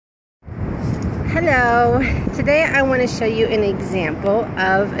Hello, today I want to show you an example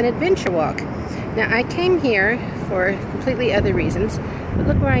of an adventure walk. Now I came here for completely other reasons, but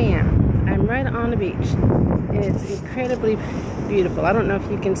look where I am. I'm right on the beach and it's incredibly beautiful. I don't know if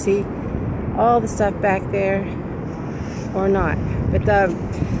you can see all the stuff back there or not, but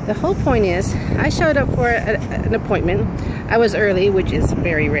the whole point is I showed up for an appointment. I was early, which is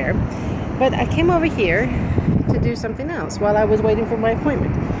very rare, but I came over here to do something else while I was waiting for my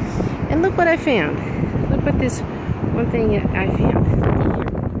appointment. And look what I found. Look what this one thing I found.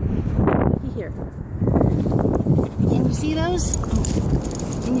 Look here. Can you see those?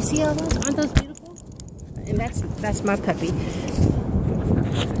 Can you see all those? Aren't those beautiful? And that's my puppy.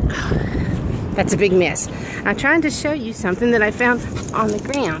 That's a big mess. I'm trying to show you something that I found on the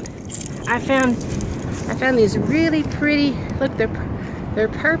ground. I found these really pretty, look, they're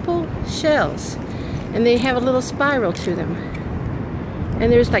purple shells. And they have a little spiral to them.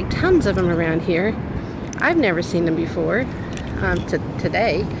 And there's like tons of them around here. I've never seen them before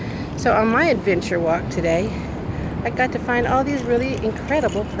today. So on my adventure walk today, I got to find all these really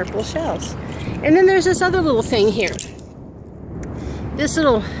incredible purple shells. And then there's this other little thing here. This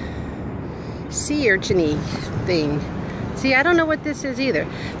little sea urchin-y thing. See, I don't know what this is either.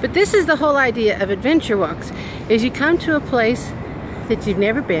 But this is the whole idea of adventure walks, is you come to a place that you've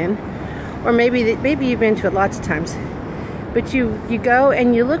never been, or maybe you've been to it lots of times. But you go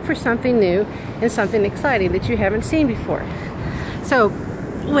and you look for something new and something exciting that you haven't seen before. So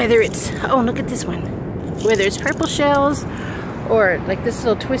whether it's, oh, look at this one. Whether it's purple shells or like this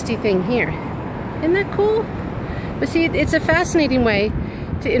little twisty thing here. Isn't that cool? But see, it's a fascinating way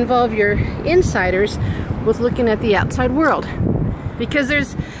to involve your insiders with looking at the outside world. Because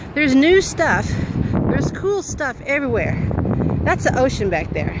there's new stuff, there's cool stuff everywhere. That's the ocean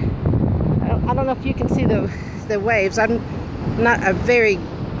back there. I don't know if you can see the waves. I'm not very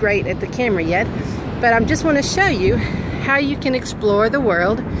great at the camera yet, but I just want to show you how you can explore the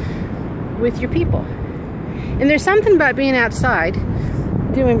world with your people. And there's something about being outside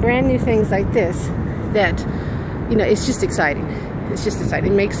doing brand new things like this that, you know, it's just exciting. It's just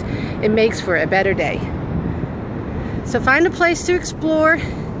exciting. It makes for a better day. So find a place to explore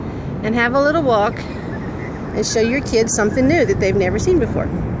and have a little walk and show your kids something new that they've never seen before.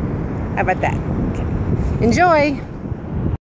 How about that? Okay. Enjoy!